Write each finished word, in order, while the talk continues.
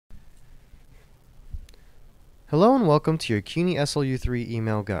Hello and welcome to your CUNY SLU3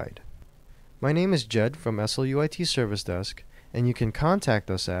 email guide. My name is Jed from SLU IT Service Desk, and you can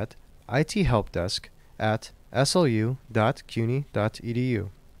contact us at ithelpdesk@slu.cuny.edu.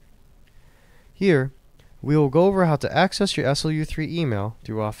 Here, we will go over how to access your SLU3 email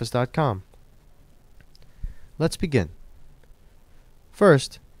through office.com. Let's begin.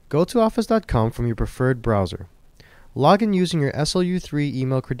 First, go to office.com from your preferred browser. Log in using your SLU3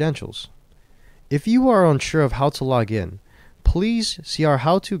 email credentials. If you are unsure of how to log in, please see our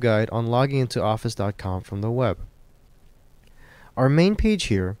how-to guide on logging into office.com from the web. Our main page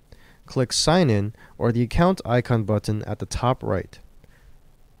here, click Sign In or the account icon button at the top right.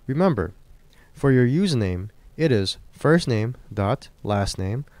 Remember, for your username, it is first name dot last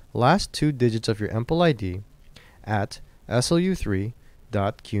name, last two digits of your EMPL ID at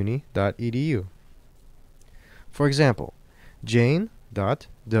slu3.cuny.edu. For example,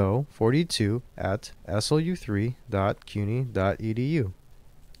 jane.doe42 at slu3.cuny.edu.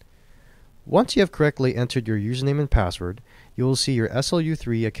 Once you have correctly entered your username and password, you will see your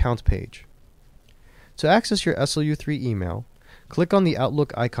SLU3 account page. To access your SLU3 email, click on the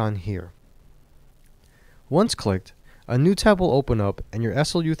Outlook icon here. Once clicked, a new tab will open up and your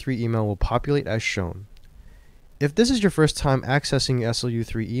SLU3 email will populate as shown. If this is your first time accessing your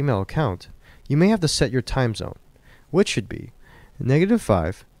SLU3 email account, you may have to set your time zone, which should be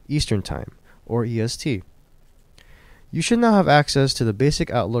 -5 Eastern Time, or EST. You should now have access to the basic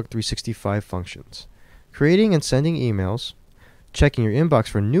Outlook 365 functions, creating and sending emails, checking your inbox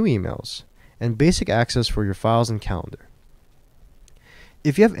for new emails, and basic access for your files and calendar.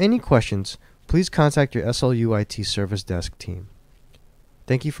 If you have any questions, please contact your SLU IT Service Desk team.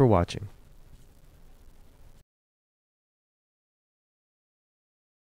 Thank you for watching.